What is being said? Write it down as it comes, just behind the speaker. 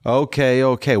Okay.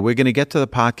 We're going to get to the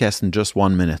podcast in just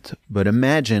 1 minute. But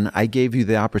imagine I gave you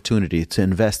the opportunity to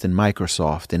invest in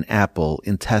Microsoft, in Apple,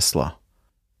 in Tesla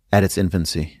at its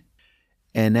infancy.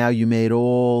 And now you made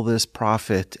all this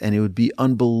profit and it would be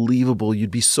unbelievable.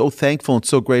 You'd be so thankful and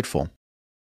so grateful.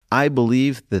 I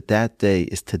believe that day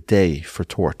is today for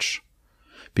Torch.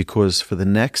 Because for the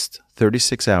next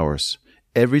 36 hours,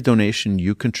 every donation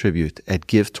you contribute at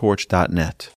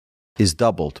givetorch.net is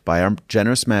doubled by our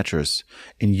generous matchers,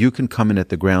 and you can come in at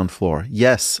the ground floor.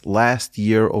 Yes, last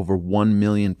year over 1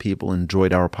 million people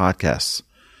enjoyed our podcasts.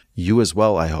 You as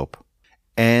well, I hope.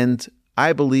 And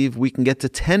I believe we can get to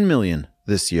 10 million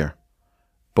this year.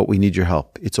 But we need your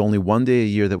help. It's only 1 day a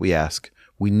year that we ask.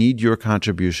 We need your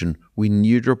contribution. We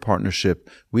need your partnership.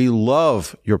 We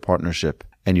love your partnership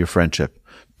and your friendship.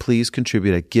 Please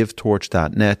contribute at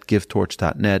givetorch.net,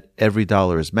 givetorch.net. Every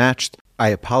dollar is matched. I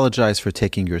apologize for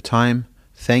taking your time.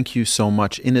 Thank you so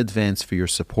much in advance for your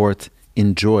support.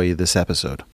 Enjoy this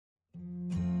episode.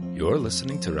 You're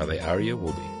listening to Rabbi Aryeh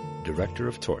Wolbe, Director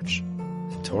of Torch,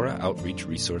 the Torah Outreach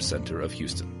Resource Center of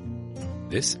Houston.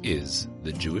 This is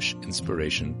the Jewish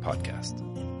Inspiration Podcast.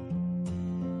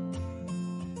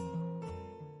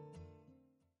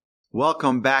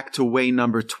 Welcome back to way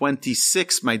number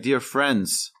 26, my dear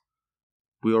friends.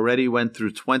 We already went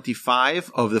through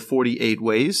 25 of the 48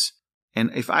 ways. And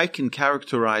if I can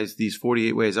characterize these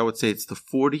 48 ways, I would say it's the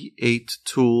 48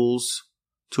 tools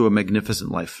to a magnificent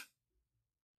life.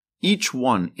 Each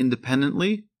one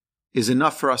independently is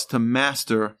enough for us to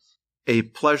master a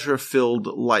pleasure-filled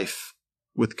life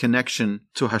with connection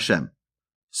to Hashem.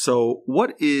 So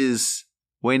what is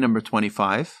way number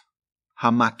 25?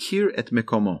 Hamakir et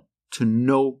mekomo, to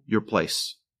know your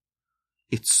place.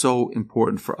 It's so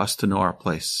important for us to know our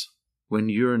place. When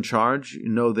you're in charge,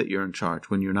 know that you're in charge.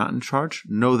 When you're not in charge,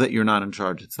 know that you're not in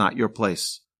charge. It's not your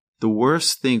place. The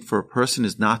worst thing for a person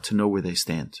is not to know where they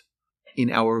stand.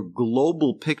 In our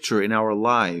global picture, in our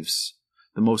lives,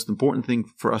 the most important thing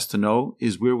for us to know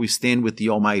is where we stand with the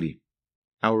Almighty,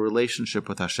 our relationship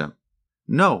with Hashem.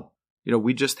 No.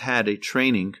 We just had a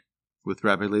training with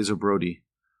Rabbi Eliezer Brody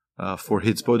for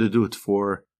Hitzbodedut,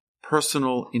 for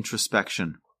personal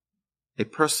introspection, a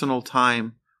personal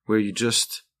time where you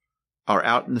just are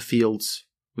out in the fields.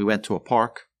 We went to a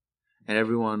park and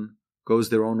everyone goes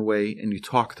their own way and you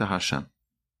talk to Hashem.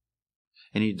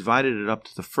 And he divided it up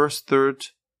to the first third,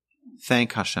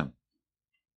 thank Hashem.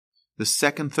 The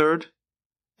second third,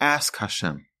 ask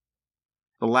Hashem.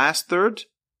 The last third,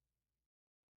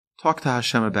 talk to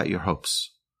Hashem about your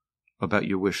hopes, about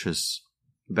your wishes,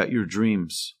 about your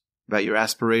dreams, about your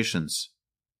aspirations.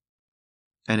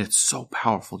 And it's so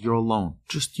powerful. You're alone.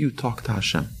 Just you talk to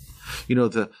Hashem.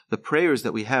 The prayers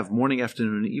that we have morning,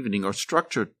 afternoon, and evening are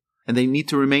structured, and they need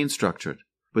to remain structured.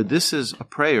 But this is a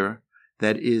prayer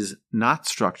that is not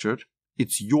structured.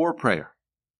 It's your prayer.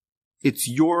 It's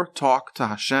your talk to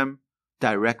Hashem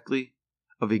directly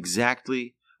of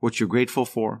exactly what you're grateful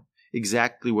for,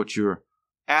 exactly what you're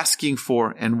asking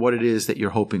for, and what it is that you're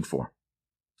hoping for.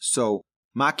 So,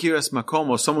 Makir es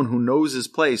makomo, someone who knows his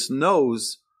place,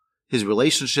 knows his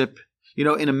relationship. In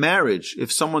a marriage,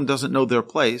 if someone doesn't know their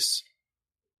place,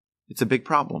 it's a big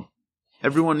problem.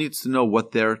 Everyone needs to know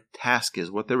what their task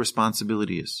is, what their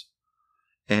responsibility is.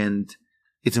 And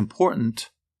it's important.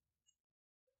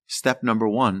 Step number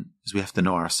one is we have to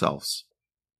know ourselves.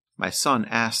 My son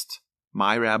asked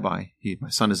my rabbi, my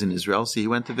son is in Israel, so he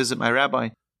went to visit my rabbi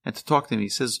and to talk to him. He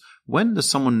says, when does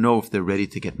someone know if they're ready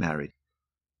to get married?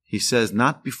 He says,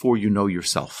 not before you know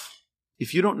yourself.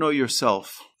 If you don't know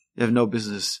yourself, you have no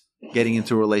business getting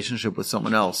into a relationship with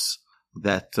someone else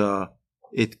that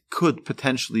it could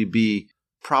potentially be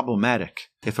problematic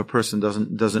if a person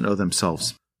doesn't know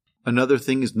themselves. Another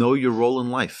thing is know your role in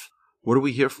life. What are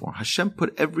we here for? Hashem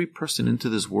put every person into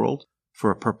this world for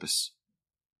a purpose.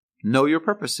 Know your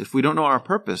purpose. If we don't know our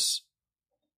purpose,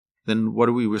 then what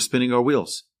are we? We're spinning our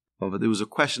wheels. Well, but there was a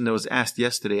question that was asked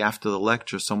yesterday after the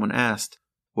lecture. Someone asked,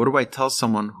 what do I tell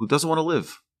someone who doesn't want to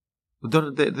live?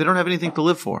 They don't have anything to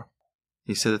live for.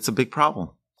 He said it's a big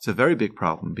problem. It's a very big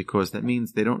problem because that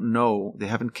means they don't know, they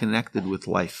haven't connected with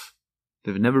life.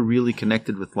 They've never really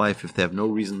connected with life if they have no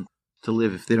reason to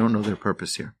live, if they don't know their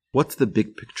purpose here. What's the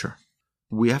big picture?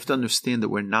 We have to understand that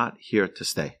we're not here to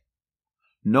stay.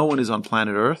 No one is on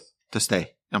planet Earth to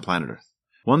stay on planet Earth.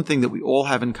 One thing that we all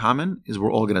have in common is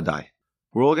we're all going to die.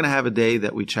 We're all going to have a day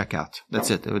that we check out. That's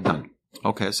it. We're done.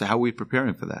 Okay, so how are we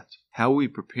preparing for that? How are we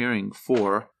preparing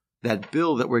for that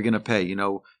bill that we're going to pay?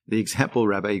 The example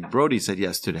Rabbi Brody said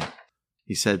yesterday.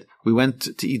 He said, we went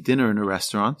to eat dinner in a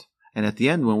restaurant, and at the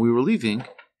end, when we were leaving,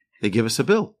 they give us a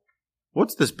bill.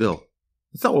 What's this bill?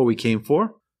 It's not what we came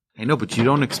for. I know, but you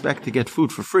don't expect to get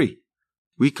food for free.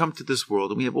 We come to this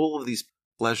world and we have all of these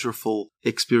pleasureful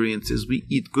experiences. We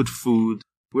eat good food.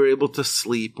 We're able to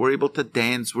sleep. We're able to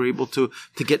dance. We're able to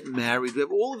get married. We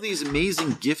have all of these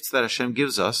amazing gifts that Hashem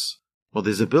gives us. Well,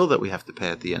 there's a bill that we have to pay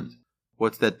at the end.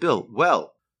 What's that bill?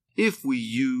 Well, if we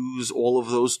use all of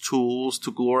those tools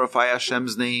to glorify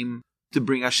Hashem's name, to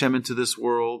bring Hashem into this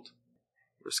world,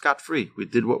 we're scot-free. We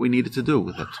did what we needed to do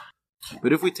with it.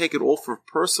 But if we take it all for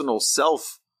personal,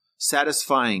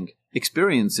 self-satisfying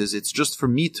experiences, it's just for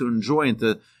me to enjoy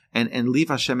and leave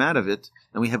Hashem out of it,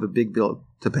 and we have a big bill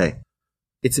to pay.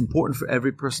 It's important for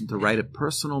every person to write a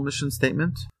personal mission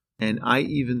statement, and I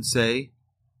even say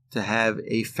to have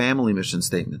a family mission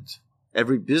statement.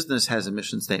 Every business has a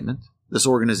mission statement. This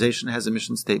organization has a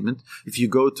mission statement. If you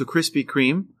go to Krispy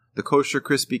Kreme, the Kosher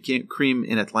Krispy Kreme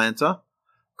in Atlanta,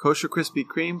 Kosher Krispy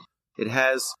Kreme, it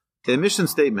has a mission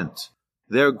statement.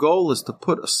 Their goal is to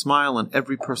put a smile on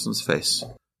every person's face,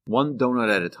 one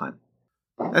donut at a time.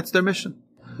 That's their mission.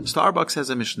 Starbucks has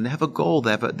a mission. They have a goal.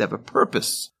 They have a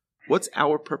purpose. What's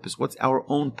our purpose? What's our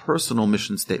own personal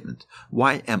mission statement?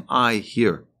 Why am I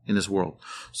here in this world?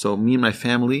 So me and my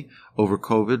family, over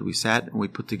COVID, we sat and we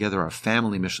put together our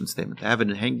family mission statement. I have it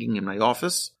hanging in my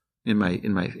office, in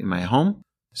my home,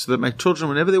 so that my children,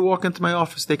 whenever they walk into my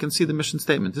office, they can see the mission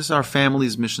statement. This is our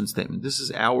family's mission statement. This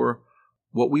is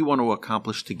what we want to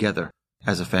accomplish together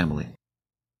as a family.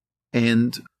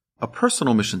 And a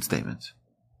personal mission statement,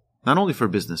 not only for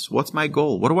business. What's my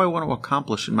goal? What do I want to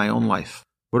accomplish in my own life?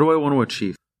 What do I want to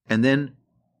achieve? And then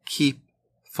keep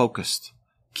focused.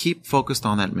 Keep focused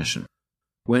on that mission.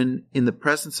 When in the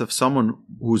presence of someone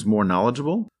who's more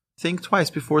knowledgeable, think twice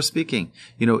before speaking.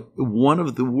 One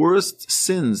of the worst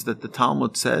sins that the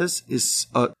Talmud says is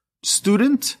a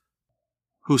student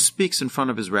who speaks in front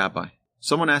of his rabbi.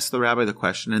 Someone asks the rabbi the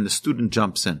question and the student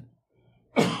jumps in.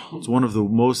 It's one of the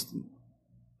most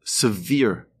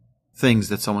severe things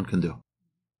that someone can do.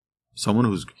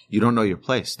 Someone you don't know your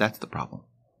place, that's the problem.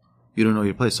 You don't know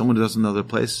your place. Someone who doesn't know their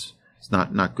place, it's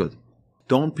not good.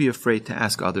 Don't be afraid to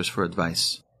ask others for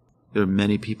advice. There are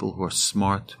many people who are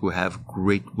smart, who have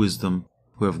great wisdom,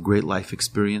 who have great life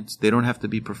experience. They don't have to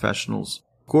be professionals.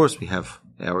 Of course, we have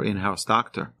our in-house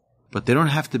doctor, but they don't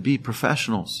have to be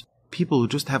professionals. People who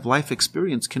just have life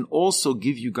experience can also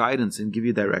give you guidance and give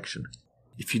you direction.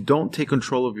 If you don't take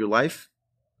control of your life,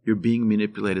 you're being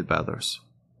manipulated by others.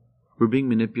 We're being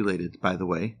manipulated, by the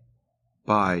way,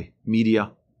 by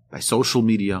media, by social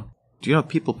media. Do you know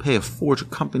people pay a fortune,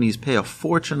 companies pay a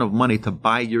fortune of money to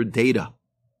buy your data?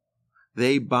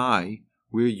 They buy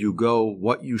where you go,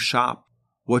 what you shop,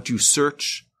 what you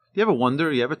search. You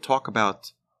ever talk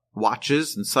about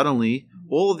watches and suddenly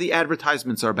all of the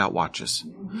advertisements are about watches?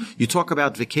 You talk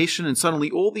about vacation and suddenly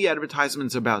all the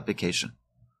advertisements are about vacation.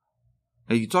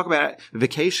 You talk about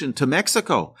vacation to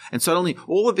Mexico and suddenly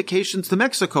all the vacations to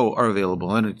Mexico are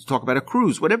available. And you talk about a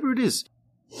cruise, whatever it is.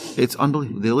 It's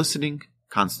unbelievable. They're listening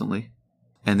constantly,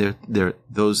 and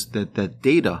that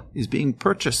data is being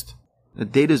purchased. The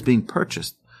data is being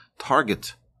purchased.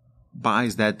 Target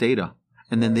buys that data,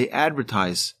 and then they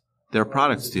advertise their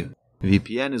products to you.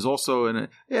 VPN is also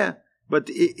but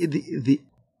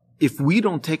if we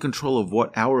don't take control of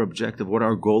what our objective, what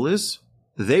our goal is,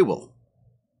 they will,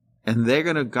 and they're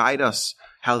going to guide us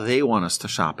how they want us to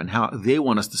shop and how they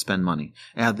want us to spend money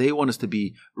and how they want us to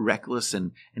be reckless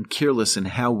and careless in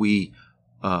how we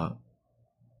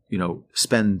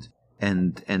spend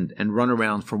and run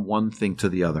around from one thing to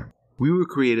the other. We were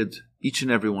created, each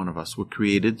and every one of us were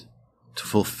created to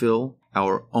fulfill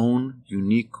our own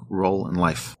unique role in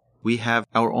life. We have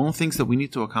our own things that we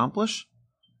need to accomplish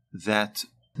that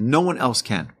no one else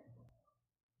can.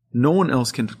 No one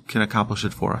else can accomplish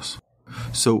it for us.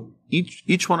 So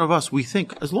each one of us, we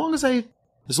think, as long as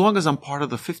I'm part of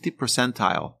the 50th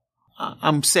percentile,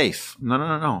 I'm safe.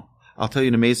 No. I'll tell you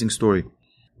an amazing story.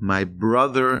 My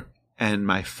brother and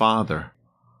my father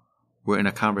were in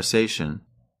a conversation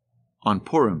on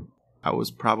Purim. I was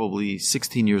probably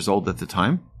 16 years old at the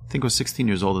time. I think I was 16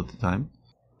 years old at the time.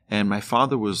 And my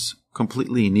father was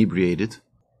completely inebriated.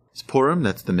 It's Purim,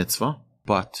 that's the mitzvah.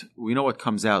 But we know what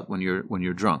comes out when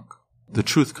you're drunk. The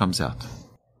truth comes out.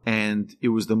 And it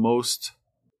was the most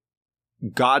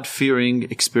God-fearing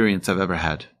experience I've ever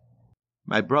had.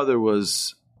 My brother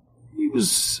was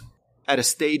at a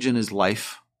stage in his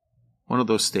life, one of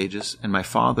those stages, and my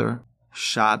father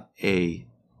shot a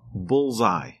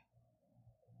bullseye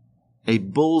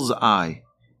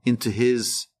into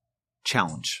his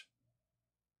challenge.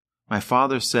 My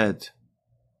father said,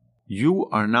 "You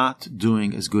are not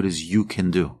doing as good as you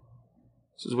can do."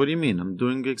 He says, "What do you mean? I'm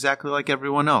doing exactly like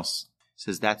everyone else." He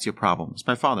says, "That's your problem." It's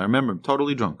my father. I remember him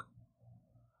totally drunk.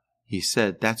 He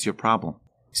said, that's your problem.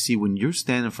 See, when you're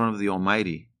standing in front of the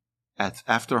Almighty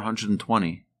after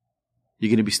 120, you're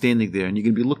going to be standing there and you're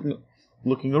going to be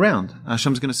looking around.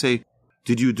 Hashem's going to say,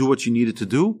 did you do what you needed to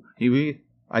do?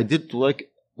 I did.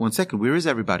 Like, 1 second, where is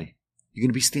everybody? You're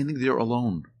going to be standing there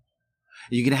alone.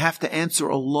 You're going to have to answer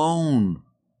alone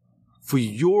for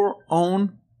your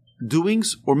own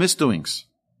doings or misdoings.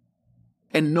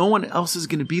 And no one else is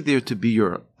going to be there to be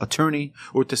your attorney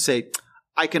or to say,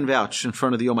 I can vouch in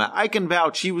front of the Almighty. I can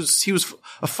vouch. He was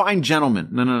a fine gentleman.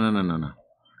 No.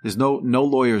 There's no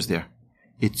lawyers there.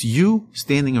 It's you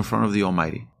standing in front of the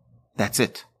Almighty. That's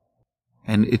it.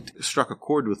 And it struck a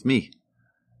chord with me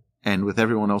and with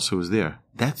everyone else who was there.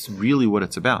 That's really what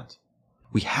it's about.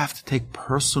 We have to take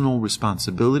personal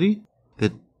responsibility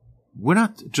that we're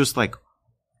not just like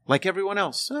everyone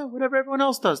else. Whatever everyone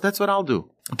else does, that's what I'll do.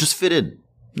 I'll just fit in.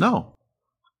 No.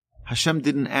 Hashem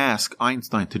didn't ask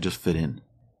Einstein to just fit in.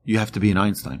 You have to be an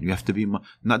Einstein. You have to be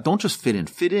don't just fit in.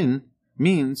 Fit in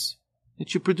means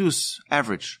that you produce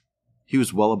average. He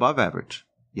was well above average.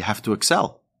 You have to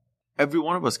excel. Every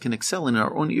one of us can excel in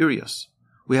our own areas.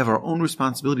 We have our own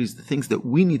responsibilities, the things that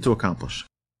we need to accomplish.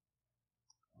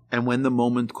 And when the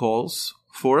moment calls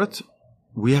for it,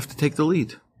 we have to take the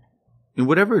lead. In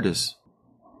whatever it is.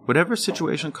 Whatever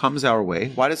situation comes our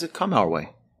way, why does it come our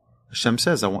way? Hashem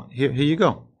says, here you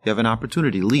go. You have an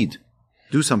opportunity. Lead.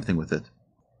 Do something with it.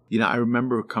 I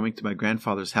remember coming to my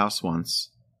grandfather's house once.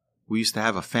 We used to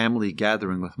have a family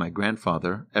gathering with my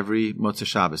grandfather every Motzei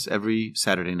Shabbos, every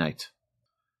Saturday night.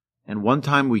 And one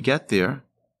time we get there,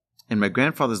 and my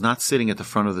grandfather's not sitting at the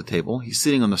front of the table. He's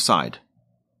sitting on the side.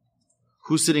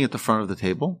 Who's sitting at the front of the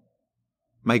table?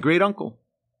 My great uncle,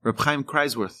 Reb Chaim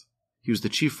Kreisworth. He was the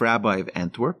chief rabbi of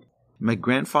Antwerp. My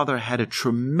grandfather had a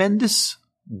tremendous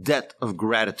debt of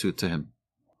gratitude to him.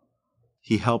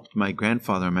 He helped my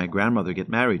grandfather and my grandmother get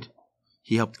married.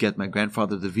 He helped get my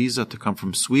grandfather the visa to come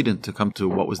from Sweden to come to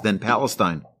what was then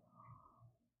Palestine,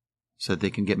 so that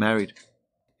they can get married.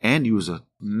 And he was a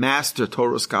master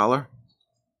Torah scholar.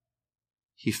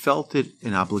 He felt it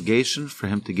an obligation for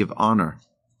him to give honor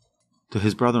to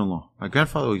his brother-in-law. My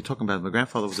grandfather, what are you talking about? My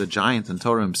grandfather was a giant in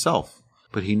Torah himself,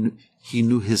 but he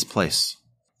knew his place.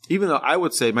 Even though I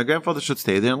would say my grandfather should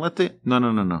stay there and let the...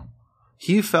 No.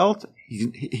 He felt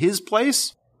his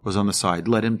place was on the side.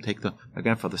 Let him take my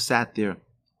grandfather sat there,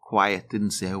 quiet,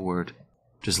 didn't say a word.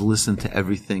 Just listened to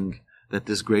everything that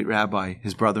this great rabbi,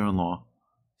 his brother-in-law,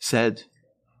 said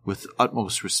with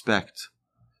utmost respect,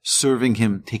 serving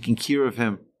him, taking care of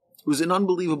him. It was an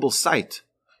unbelievable sight.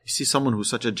 You see someone who's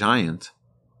such a giant,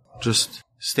 just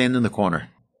stand in the corner.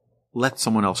 Let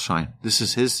someone else shine. This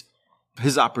is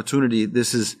his opportunity.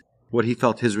 This is what he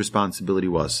felt his responsibility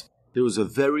was. There was a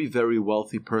very, very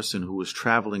wealthy person who was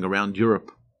traveling around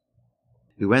Europe.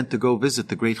 He went to go visit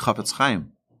the great Chafetz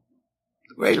Chaim.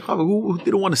 The great Chafetz, who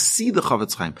didn't want to see the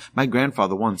Chafetz Chaim. My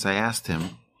grandfather once, I asked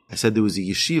him, I said there was a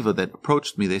yeshiva that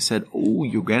approached me. They said, oh,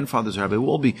 your grandfather's Rabbi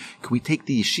Wolbe. Can we take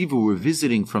the yeshiva we're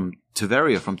visiting from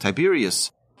Tiberia, from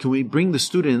Tiberias? Can we bring the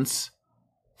students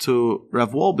to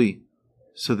Rav Wolbe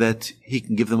so that he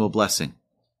can give them a blessing?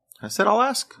 I said, I'll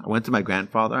ask. I went to my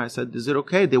grandfather. I said, is it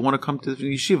okay? They want to come to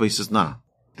the yeshiva. He says, nah,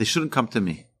 they shouldn't come to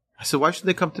me. I said, why should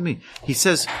they come to me? He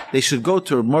says, they should go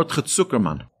to Reb Mordechai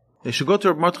Zuckerman. They should go to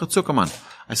Reb Mordechai Zuckerman.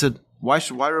 I said, why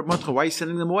Reb Mordechai? Why are you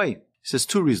sending them away? He says,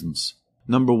 2 reasons.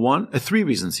 3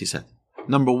 reasons, he said.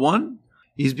 Number 1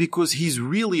 is because he's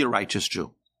really a righteous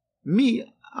Jew. Me,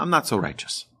 I'm not so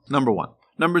righteous. Number 1.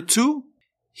 Number 2,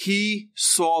 he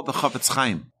saw the Chafetz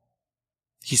Chaim.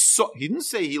 He didn't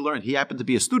say he learned. He happened to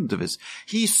be a student of his.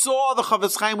 He saw the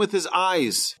Chafetz Chaim with his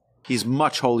eyes. He's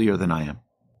much holier than I am.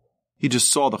 He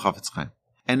just saw the Chafetz Chaim.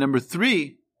 And number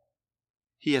 3,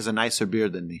 he has a nicer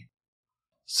beard than me.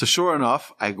 So sure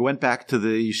enough, I went back to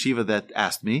the yeshiva that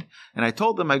asked me, and I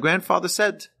told them my grandfather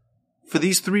said, for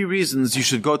these 3 reasons, you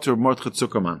should go to Mordechai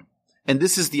Zuckerman. And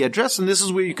this is the address, and this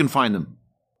is where you can find him.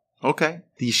 Okay.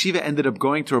 The yeshiva ended up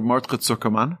going to Mordechai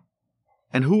Zuckerman.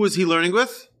 And who was he learning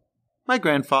with? My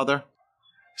grandfather.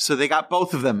 So they got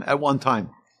both of them at one time.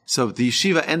 So the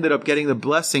yeshiva ended up getting the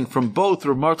blessing from both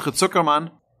Rav Mordechai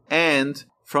Zuckerman and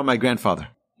from my grandfather.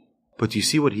 But you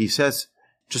see what he says?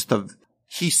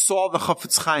 He saw the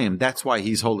Chafetz Chaim. That's why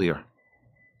he's holier.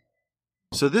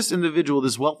 So this individual,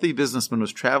 this wealthy businessman,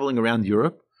 was traveling around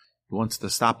Europe. He wants to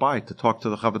stop by to talk to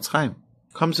the Chafetz Chaim.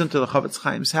 Comes into the Chafetz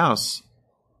Chaim's house.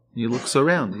 And he looks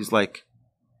around. He's like,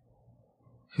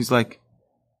 Chafetz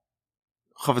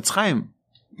Chaim,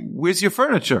 where's your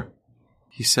furniture?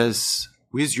 He says,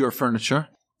 where's your furniture?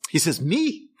 He says,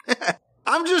 me?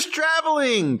 I'm just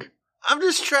traveling. I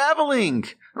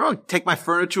don't take my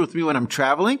furniture with me when I'm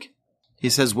traveling. He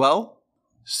says, well,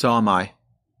 So am I.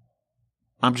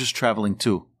 I'm just traveling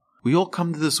too. We all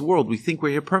come to this world. We think we're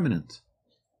here permanent.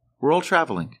 We're all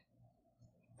traveling.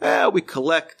 We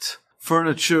collect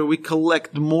furniture. We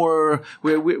collect more.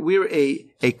 We're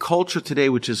a culture today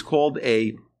which is called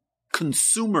a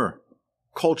consumer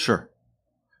culture.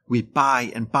 We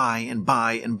buy and buy and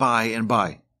buy and buy and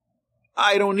buy.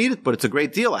 I don't need it, but it's a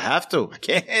great deal. I have to. I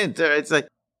can't. It's like,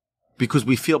 because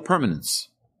we feel permanence.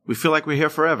 We feel like we're here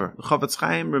forever. The Chofetz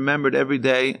Chaim remembered every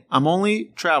day, I'm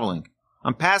only traveling.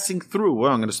 I'm passing through.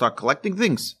 Well, I'm going to start collecting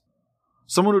things.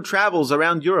 Someone who travels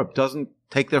around Europe doesn't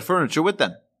take their furniture with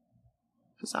them.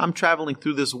 Because I'm traveling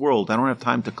through this world. I don't have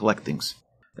time to collect things.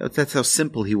 That's how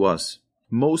simple he was.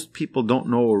 Most people don't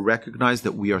know or recognize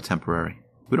that we are temporary.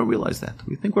 We don't realize that.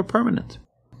 We think we're permanent.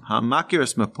 Hamakir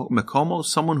es mekomo,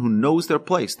 someone who knows their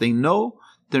place. They know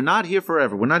they're not here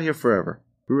forever. We're not here forever.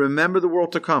 We remember the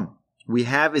world to come. We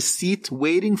have a seat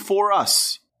waiting for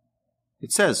us.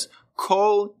 It says,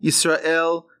 Kol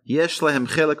Yisrael yesh lehem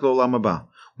chelek lo'olam haba.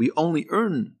 We only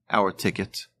earn our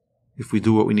ticket if we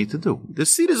do what we need to do. The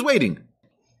seat is waiting.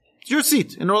 It's your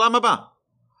seat in Olam haba.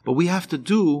 But we have to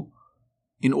do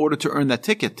in order to earn that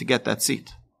ticket to get that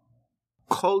seat.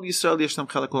 Kol Yisrael yesh lehem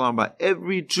chelek lo'olam haba.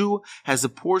 Every Jew has a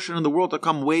portion in the world to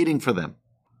come waiting for them.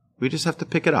 We just have to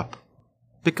pick it up.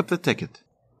 Pick up the ticket.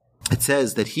 It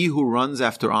says that he who runs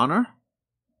after honor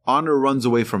runs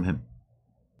away from him.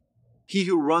 He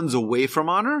who runs away from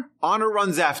honor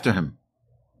runs after him.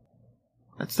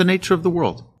 That's the nature of the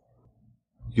world.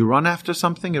 You run after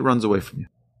something, it runs away from you.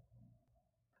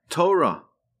 Torah,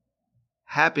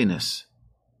 happiness,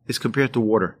 is compared to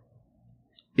water.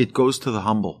 It goes to the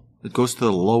humble. It goes to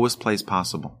the lowest place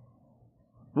possible.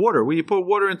 Water, when you put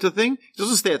water into a thing, it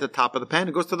doesn't stay at the top of the pan,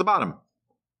 it goes to the bottom.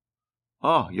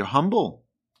 Oh, you're humble.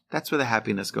 That's where the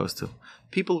happiness goes to.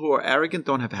 People who are arrogant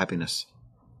don't have happiness.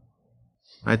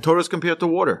 Right? Torah is compared to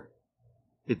water.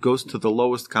 It goes to the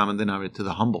lowest common denominator, to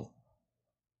the humble.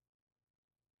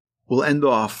 We'll end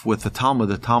off with the Talmud.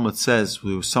 The Talmud says it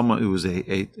was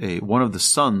one of the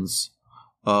sons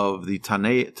of the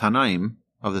Tanaim,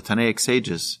 of the Tanaic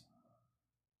sages,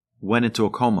 went into a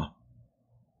coma.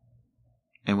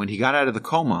 And when he got out of the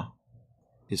coma,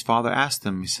 his father asked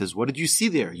him, he says, what did you see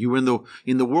there? You were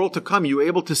in the world to come. You were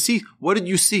able to see. What did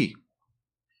you see?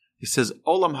 He says,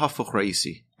 Olam hafuch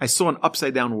ra'isi. I saw an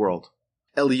upside down world.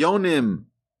 Elyonim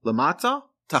lamata,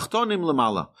 tachtonim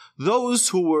lamala. Those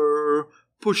who were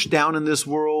pushed down in this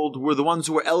world were the ones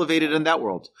who were elevated in that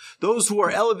world. Those who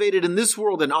are elevated in this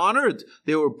world and honored,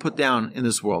 they were put down in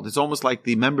this world. It's almost like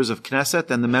the members of Knesset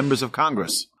and the members of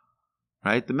Congress.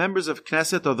 Right? The members of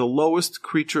Knesset are the lowest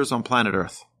creatures on planet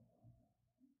Earth.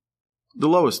 The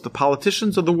lowest. The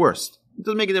politicians are the worst. It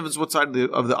doesn't make a difference what side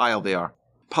of the aisle they are.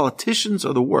 Politicians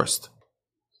are the worst.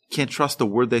 You can't trust a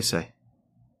word they say.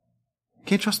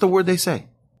 Can't trust a word they say.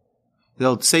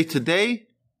 They'll say today,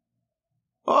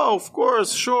 oh, of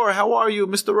course, sure, how are you,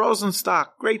 Mr.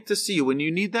 Rosenstock? Great to see you. When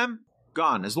you need them,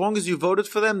 gone. As long as you voted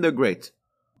for them, they're great.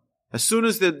 As soon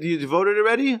as you voted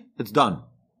already, it's done.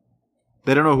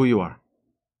 They don't know who you are.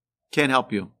 Can't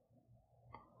help you.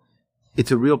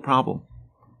 It's a real problem.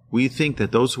 We think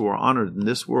that those who are honored in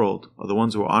this world are the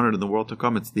ones who are honored in the world to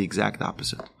come. It's the exact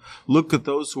opposite. Look at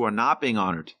those who are not being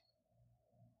honored.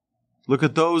 Look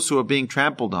at those who are being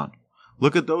trampled on.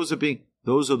 Look at those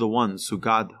those are the ones who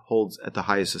God holds at the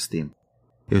highest esteem.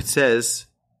 It says,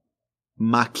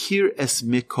 Makir es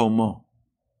mikomo.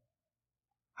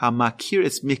 Ha-makir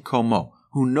es mikomo.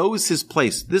 Who knows his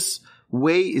place. This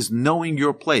way is knowing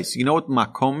your place. You know what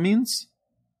makom means?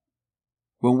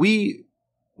 When we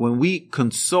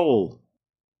console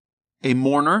a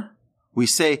mourner, we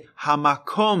say,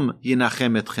 Hamakom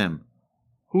yinachem etchem.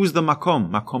 Who's the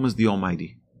makom? Makom is the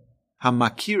Almighty.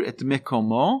 Hamakir et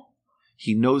mekomo,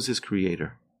 he knows his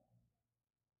Creator.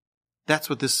 That's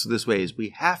what this way is. We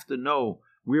have to know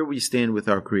where we stand with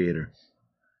our Creator.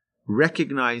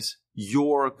 Recognize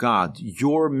your God,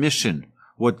 your mission,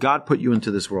 what God put you into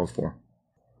this world for.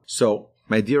 So,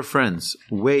 my dear friends,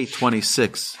 way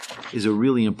 26 is a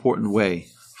really important way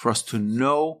for us to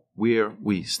know where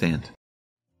we stand.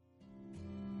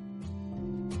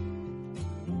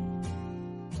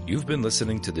 You've been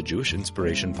listening to the Jewish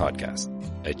Inspiration Podcast,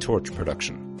 a Torch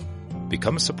production.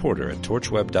 Become a supporter at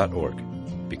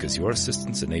torchweb.org because your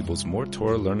assistance enables more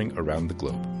Torah learning around the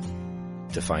globe.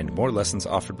 To find more lessons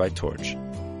offered by Torch,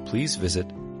 please visit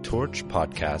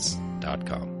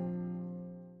torchpodcasts.com.